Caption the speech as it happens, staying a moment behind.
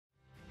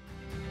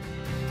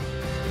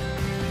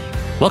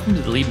Welcome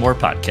to the Leadmore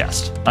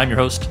podcast. I'm your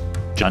host,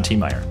 John T.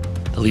 Meyer.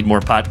 The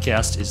Leadmore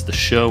podcast is the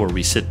show where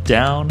we sit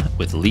down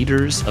with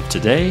leaders of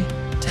today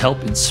to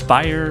help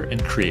inspire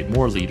and create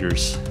more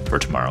leaders for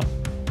tomorrow.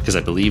 Because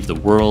I believe the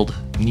world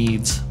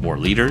needs more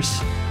leaders.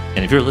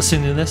 And if you're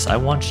listening to this, I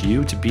want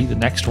you to be the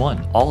next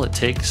one. All it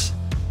takes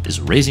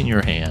is raising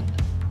your hand,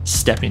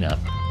 stepping up,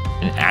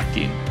 and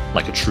acting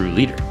like a true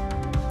leader.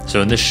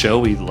 So in this show,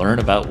 we learn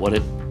about what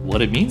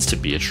it means to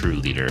be a true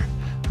leader,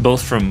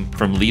 both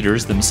from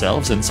leaders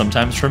themselves and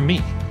sometimes from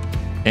me.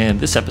 And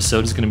this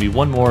episode is going to be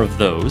one more of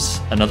those,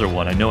 another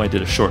one. I know I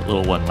did a short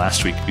little one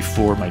last week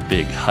before my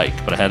big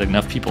hike, but I had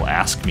enough people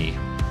ask me,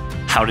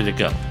 how did it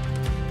go?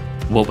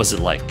 What was it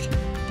like?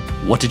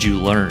 What did you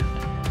learn?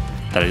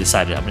 That I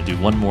decided I'm going to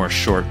do one more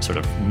short sort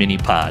of mini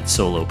pod,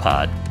 solo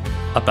pod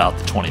about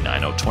the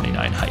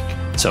 29029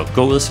 hike. So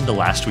go listen to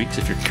last week's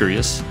if you're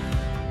curious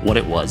what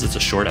it was. It's a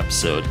short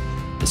episode.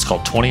 It's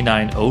called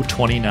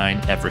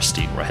 29029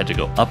 Everesting, where I had to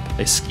go up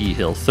a ski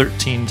hill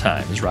 13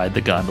 times, ride the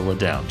gondola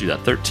down, do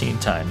that 13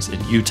 times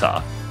in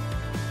Utah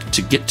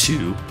to get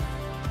to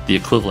the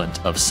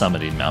equivalent of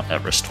summiting Mount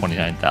Everest,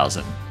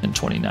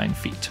 29,029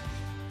 feet.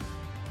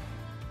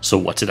 So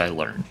what did I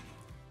learn?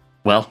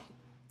 Well,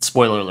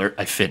 spoiler alert,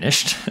 I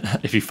finished.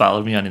 If you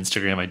followed me on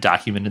Instagram, I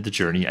documented the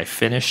journey. I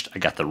finished. I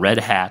got the red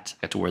hat,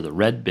 got to wear the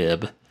red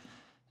bib,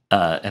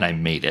 and I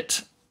made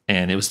it.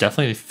 And it was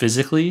definitely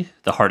physically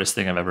the hardest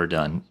thing I've ever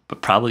done,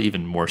 but probably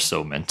even more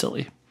so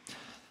mentally.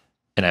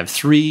 And I have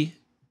three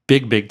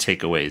big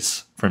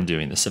takeaways from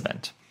doing this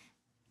event.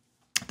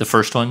 The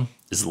first one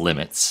is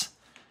limits.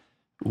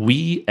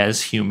 We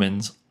as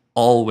humans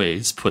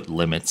always put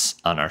limits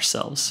on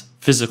ourselves.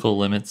 Physical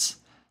limits,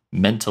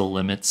 mental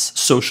limits,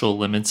 social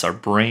limits. Our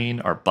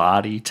brain, our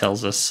body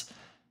tells us,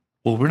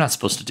 well, we're not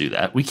supposed to do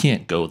that. We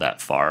can't go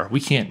that far. We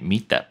can't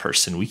meet that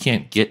person. We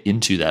can't get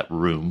into that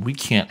room. We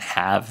can't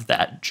have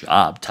that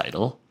job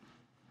title.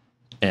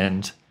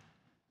 And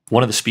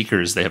one of the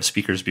speakers, they have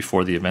speakers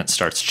before the event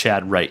starts,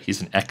 Chad Wright. He's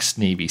an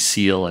ex-Navy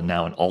SEAL and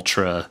now an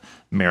ultra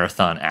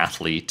marathon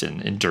athlete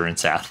and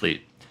endurance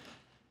athlete.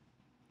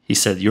 He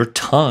said, your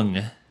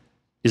tongue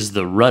is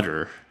the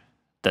rudder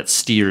that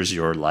steers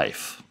your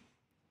life.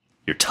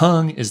 Your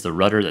tongue is the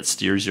rudder that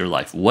steers your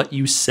life. What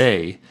you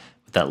say,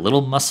 that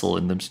little muscle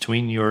in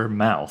between your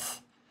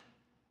mouth,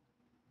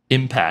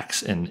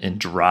 impacts and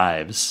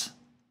drives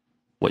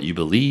what you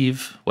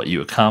believe, what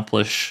you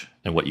accomplish,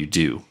 and what you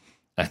do.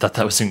 I thought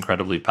that was an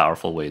incredibly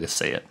powerful way to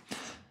say it.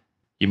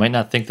 You might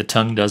not think the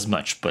tongue does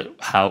much, but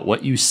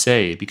what you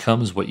say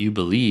becomes what you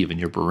believe, and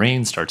your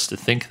brain starts to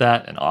think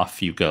that, and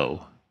off you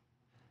go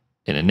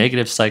in a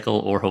negative cycle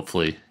or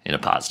hopefully in a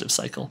positive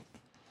cycle.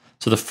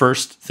 So the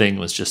first thing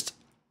was just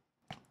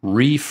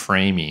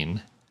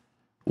reframing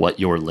what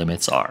your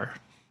limits are.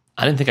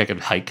 I didn't think I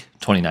could hike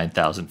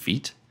 29,000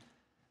 feet.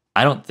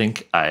 I don't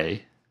think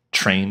I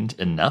trained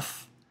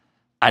enough.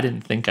 I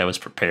didn't think I was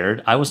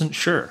prepared. I wasn't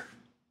sure.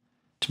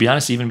 To be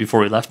honest, even before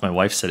we left, my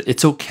wife said,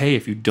 it's okay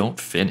if you don't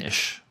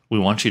finish. We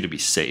want you to be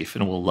safe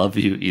and we'll love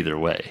you either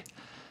way.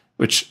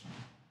 Which,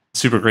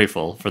 super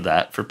grateful for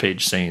that, for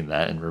Paige saying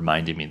that and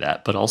reminding me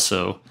that. But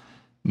also,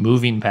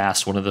 moving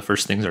past one of the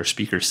first things our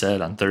speaker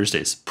said on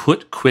Thursdays,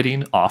 put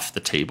quitting off the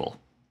table.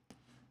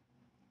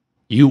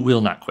 You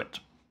will not quit.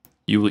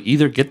 You will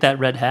either get that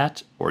red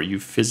hat or you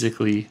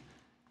physically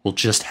will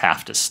just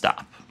have to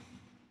stop.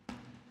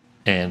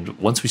 And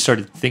once we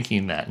started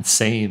thinking that and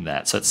saying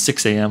that, so at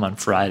 6 a.m. on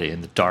Friday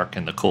in the dark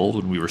and the cold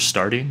when we were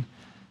starting,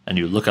 and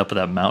you look up at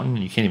that mountain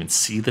and you can't even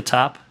see the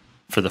top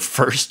for the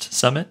first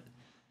summit,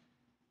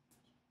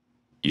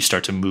 you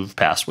start to move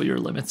past what your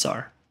limits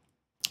are.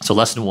 So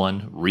lesson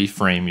 1,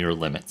 reframe your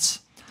limits.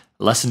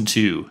 Lesson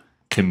 2,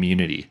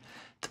 community.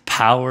 The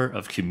power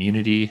of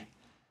community,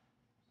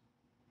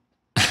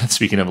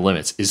 speaking of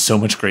limits, is so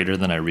much greater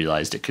than I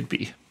realized it could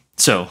be.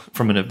 So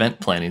from an event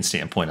planning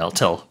standpoint, I'll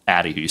tell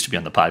Addie, who used to be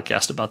on the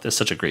podcast, about this,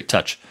 such a great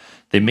touch.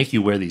 They make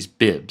you wear these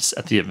bibs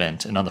at the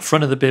event, and on the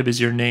front of the bib is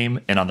your name,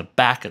 and on the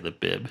back of the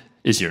bib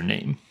is your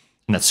name.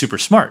 And that's super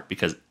smart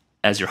because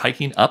as you're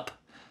hiking up,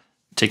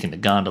 taking the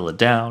gondola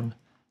down,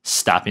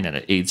 stopping at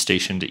an aid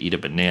station to eat a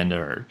banana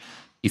or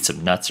eat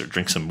some nuts or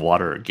drink some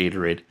water or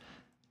Gatorade,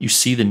 you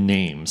see the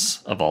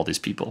names of all these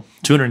people,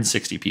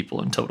 260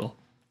 people in total,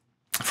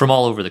 from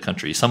all over the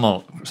country, some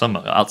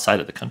outside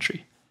of the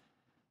country.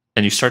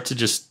 And you start to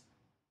just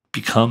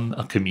become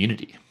a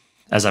community.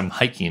 As I'm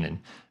hiking and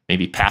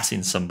maybe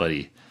passing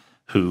somebody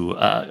who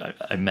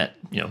I met,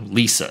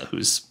 Lisa,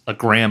 who's a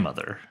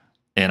grandmother.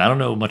 And I don't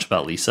know much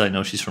about Lisa. I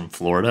know she's from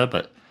Florida,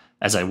 but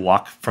as I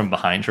walk from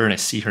behind her and I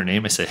see her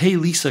name, I say, hey,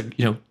 Lisa,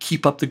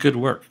 keep up the good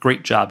work.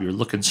 Great job. You're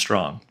looking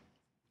strong.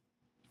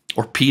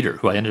 Or Peter,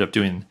 who I ended up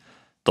doing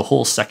the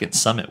whole second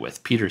summit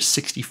with. Peter's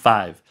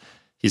 65.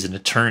 He's an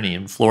attorney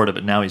in Florida,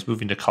 but now he's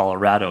moving to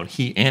Colorado. And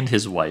he and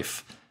his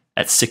wife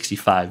at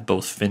 65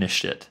 both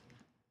finished it.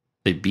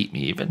 They beat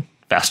me even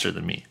faster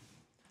than me.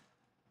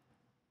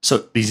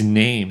 So these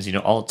names,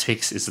 all it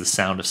takes is the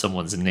sound of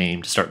someone's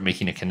name to start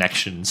making a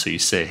connection. So you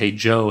say, hey,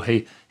 Joe,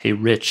 hey,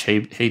 Rich,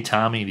 hey,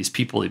 Tommy, these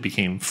people, they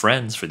became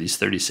friends for these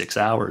 36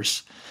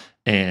 hours.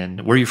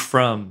 And where are you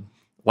from?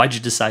 Why'd you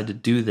decide to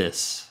do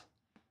this?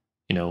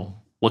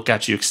 What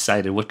got you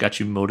excited? What got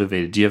you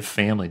motivated? Do you have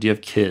family? Do you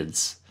have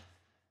kids?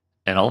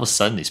 And all of a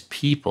sudden, these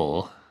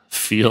people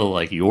feel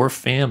like your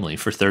family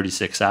for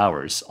 36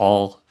 hours,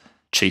 all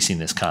chasing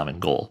this common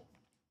goal.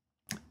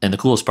 And the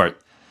coolest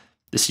part,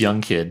 this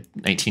young kid,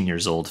 19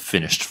 years old,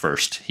 finished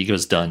first. He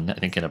was done, I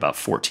think, in about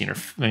 14 or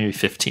maybe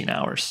 15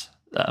 hours,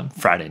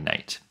 Friday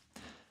night.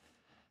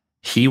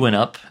 He went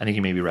up, I think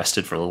he maybe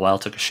rested for a little while,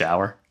 took a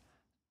shower,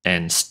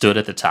 and stood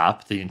at the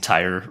top the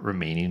entire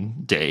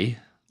remaining day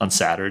on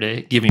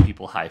Saturday, giving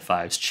people high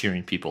fives,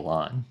 cheering people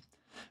on.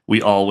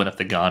 We all went up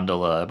the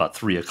gondola about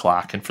 3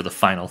 o'clock, and for the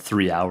final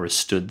 3 hours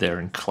stood there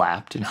and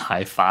clapped and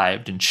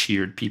high-fived and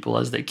cheered people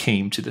as they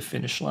came to the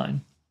finish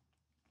line.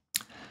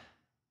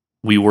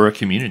 We were a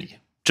community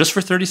just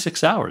for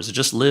 36 hours. It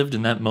just lived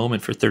in that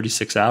moment for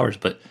 36 hours.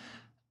 But,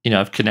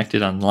 I've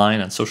connected online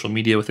on social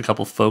media with a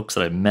couple folks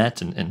that I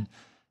met, and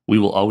we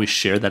will always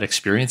share that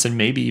experience and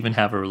maybe even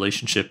have a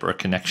relationship or a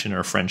connection or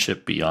a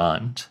friendship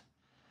beyond.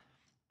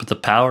 But the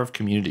power of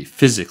community,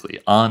 physically,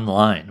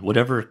 online,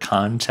 whatever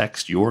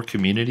context your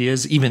community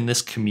is, even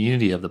this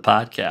community of the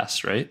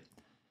podcast, right,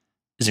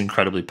 is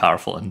incredibly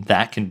powerful. And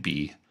that can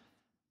be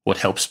what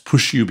helps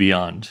push you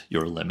beyond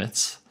your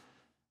limits,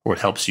 or it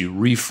helps you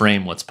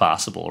reframe what's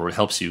possible, or it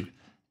helps you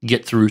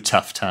get through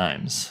tough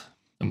times,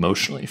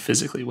 emotionally,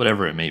 physically,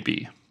 whatever it may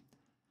be.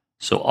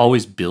 So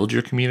always build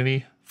your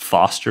community,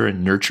 foster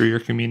and nurture your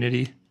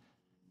community,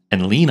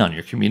 and lean on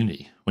your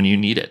community when you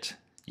need it.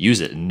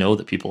 Use it and know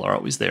that people are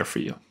always there for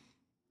you.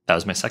 That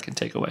was my second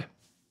takeaway.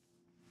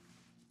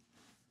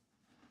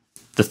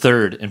 The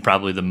third, and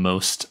probably the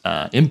most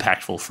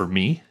impactful for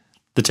me,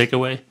 the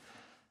takeaway,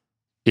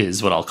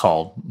 is what I'll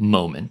call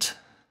moment.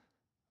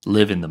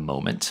 Live in the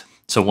moment.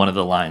 So one of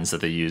the lines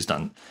that they used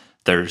on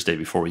Thursday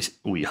before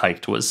we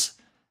hiked was,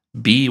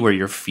 be where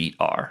your feet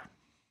are.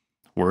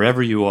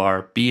 Wherever you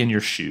are, be in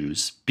your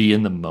shoes, be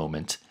in the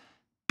moment,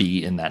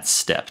 be in that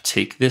step.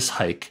 Take this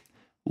hike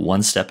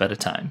one step at a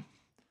time.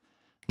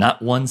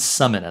 Not one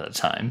summit at a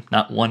time,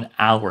 not 1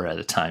 hour at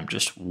a time,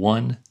 just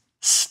one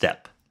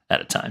step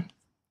at a time.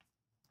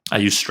 I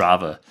use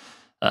Strava.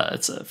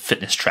 It's a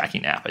fitness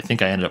tracking app. I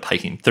think I ended up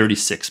hiking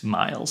 36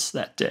 miles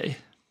that day.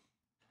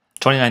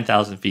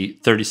 29,000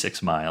 feet,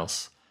 36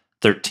 miles,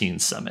 13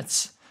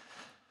 summits.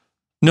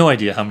 No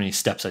idea how many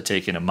steps I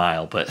take in a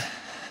mile, but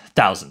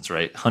thousands,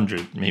 right?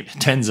 100, maybe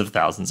tens of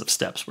thousands of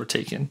steps were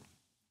taken.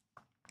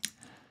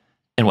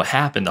 And what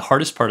happened, the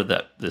hardest part of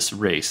this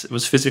race, it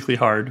was physically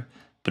hard,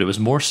 but it was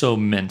more so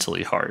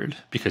mentally hard,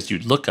 because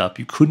you'd look up,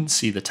 you couldn't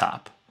see the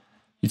top.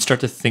 You'd start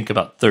to think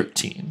about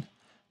 13.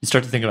 You'd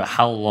start to think about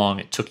how long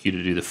it took you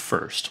to do the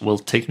first. Will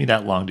it take me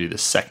that long to do the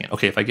second?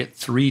 Okay, if I get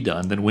 3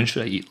 done, then when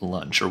should I eat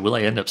lunch? Or will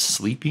I end up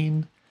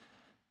sleeping?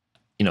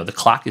 The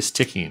clock is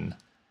ticking.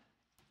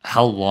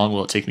 How long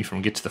will it take me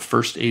from get to the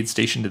first aid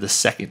station to the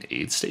second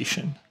aid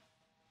station?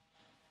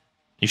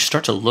 You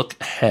start to look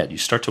ahead. You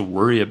start to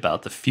worry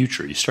about the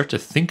future. You start to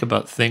think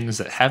about things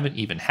that haven't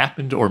even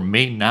happened or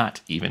may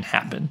not even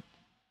happen.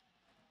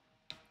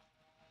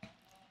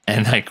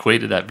 And I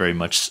equated that very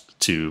much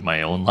to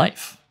my own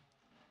life.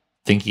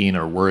 Thinking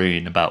or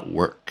worrying about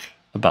work,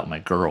 about my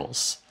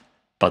girls,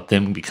 about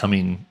them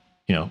becoming,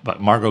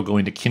 about Margot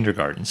going to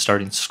kindergarten,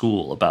 starting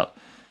school, about,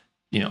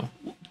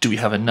 do we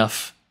have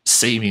enough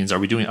savings? Are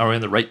we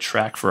on the right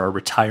track for our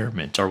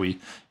retirement? Are we,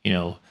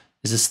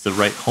 is this the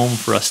right home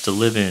for us to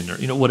live in?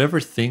 Or, whatever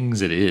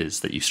things it is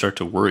that you start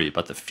to worry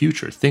about the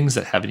future, things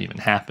that haven't even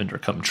happened or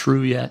come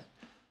true yet,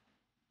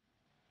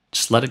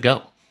 just let it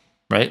go,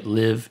 right?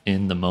 Live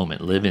in the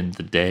moment, live in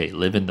the day,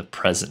 live in the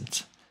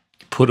present.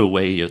 Put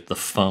away the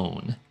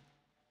phone.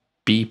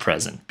 Be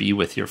present. Be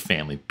with your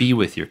family. Be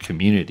with your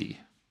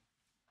community.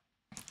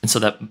 And so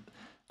that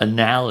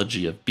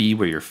analogy of be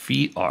where your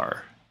feet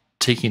are,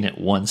 taking it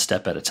one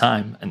step at a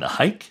time, and the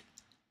hike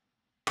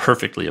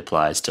perfectly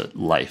applies to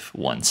life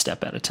one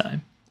step at a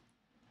time.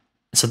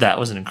 So that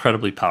was an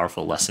incredibly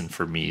powerful lesson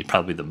for me,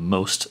 probably the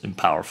most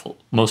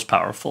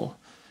powerful,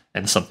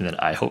 and something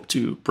that I hope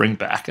to bring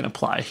back and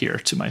apply here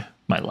to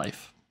my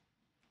life.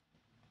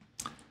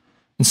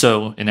 And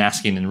so, in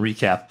asking and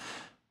recap,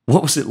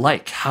 what was it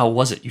like? How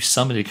was it? You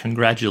summited.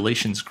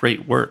 Congratulations.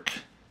 Great work.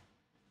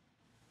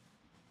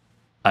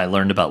 I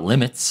learned about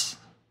limits.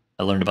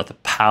 I learned about the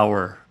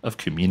power of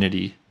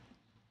community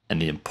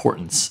and the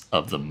importance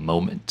of the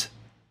moment.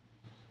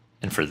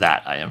 And for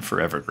that, I am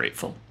forever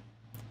grateful.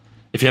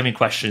 If you have any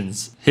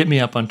questions, hit me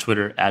up on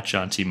Twitter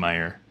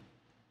 @JohnTMeyer.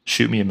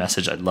 Shoot me a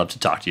message. I'd love to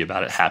talk to you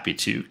about it. Happy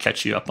to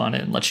catch you up on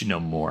it and let you know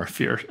more if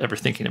you're ever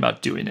thinking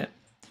about doing it.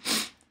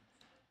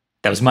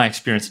 That was my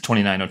experience at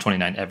 29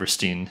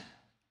 Everesting.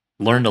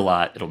 Learned a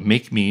lot. It'll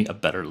make me a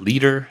better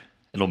leader.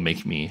 It'll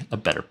make me a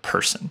better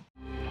person.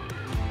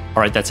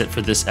 All right, that's it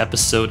for this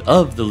episode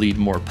of the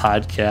Leadmore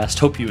podcast.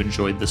 Hope you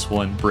enjoyed this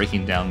one,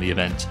 breaking down the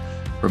event.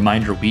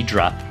 Reminder, we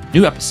drop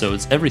new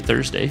episodes every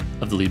Thursday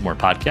of the Leadmore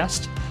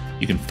podcast.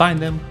 You can find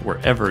them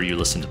wherever you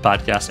listen to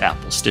podcasts,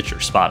 Apple, Stitcher,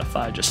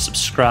 Spotify. Just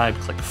subscribe,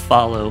 click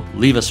follow,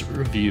 leave us a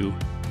review.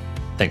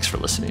 Thanks for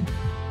listening.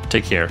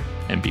 Take care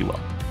and be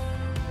well.